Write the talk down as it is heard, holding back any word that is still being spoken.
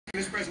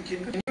Mr. President,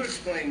 can you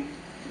explain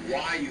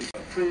why you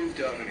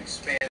approved of and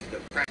expanded the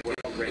practical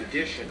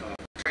rendition of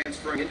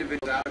transferring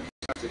individuals out of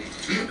custody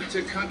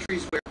to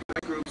countries where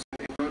groups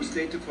and their own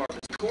State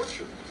Departments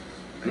torture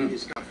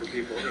is not for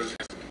people in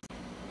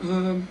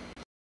custody?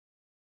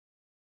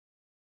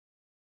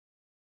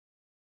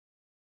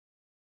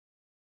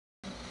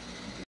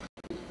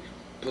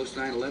 Post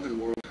 9/11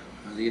 world,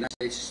 the United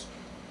States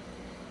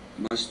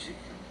must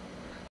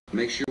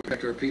make sure we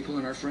protect our people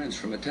and our friends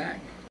from attack.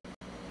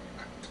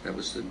 That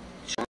was the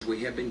charge we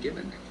have been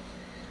given.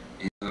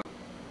 And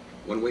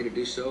one way to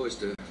do so is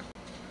to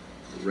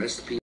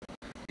arrest people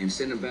and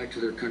send them back to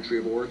their country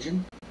of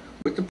origin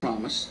with the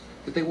promise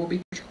that they won't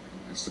be tortured.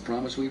 That's the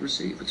promise we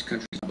receive. It's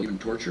countries that believe in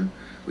torture.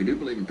 We do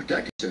believe in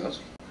protecting ourselves.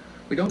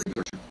 We don't believe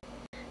in torture.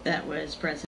 That was President